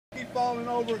falling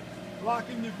over,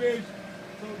 blocking your vision.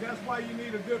 So that's why you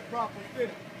need a good proper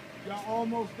fit. Y'all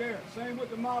almost there. Same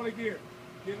with the Molle gear.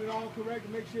 Get it all correct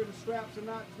and make sure the straps are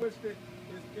not twisted.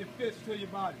 It fits to your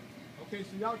body. Okay,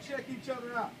 so y'all check each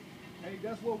other out. Hey,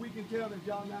 that's what we can tell that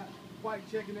y'all not quite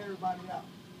checking everybody out.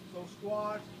 So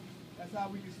squads, that's how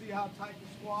we can see how tight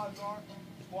the squads are.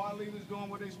 Squad leaders doing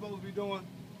what they're supposed to be doing.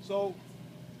 So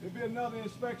there'll be another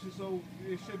inspection, so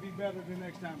it should be better the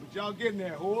next time. But y'all getting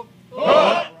there, Hooah? All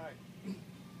right.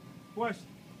 Question?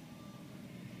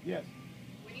 Yes.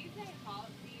 When you say halt,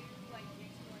 do you like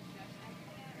take more steps after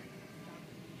that, or do you stop?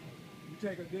 You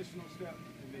take additional steps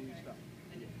and then you stop.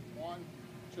 1,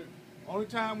 2. Only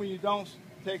time when you don't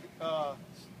take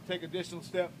additional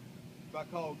steps, if I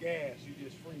call gas, you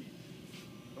just freeze.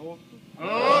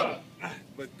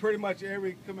 But pretty much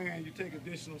every command you take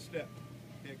additional steps.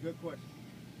 Yeah, good question.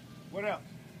 What else?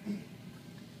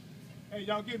 Hey,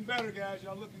 y'all getting better, guys.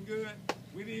 Y'all looking good.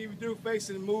 We didn't even do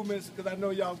facing movements because I know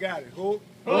y'all got it. Hooah?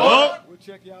 We'll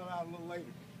check y'all out a little later.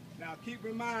 Now keep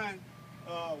in mind,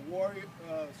 Warrior,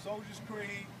 Soldier's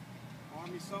Creed,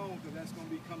 Army Song, because that's going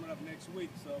to be coming up next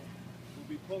week. So we'll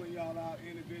be pulling y'all out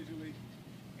individually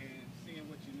and seeing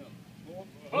what you know.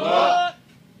 Hooah?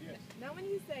 Yes. Now when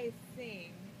you say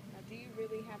sing, now do you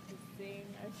really have to sing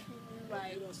a tune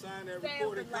like? You don't sign that say it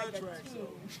recorded with like a contract, so.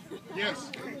 tune?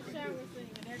 Yes.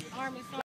 Army Song.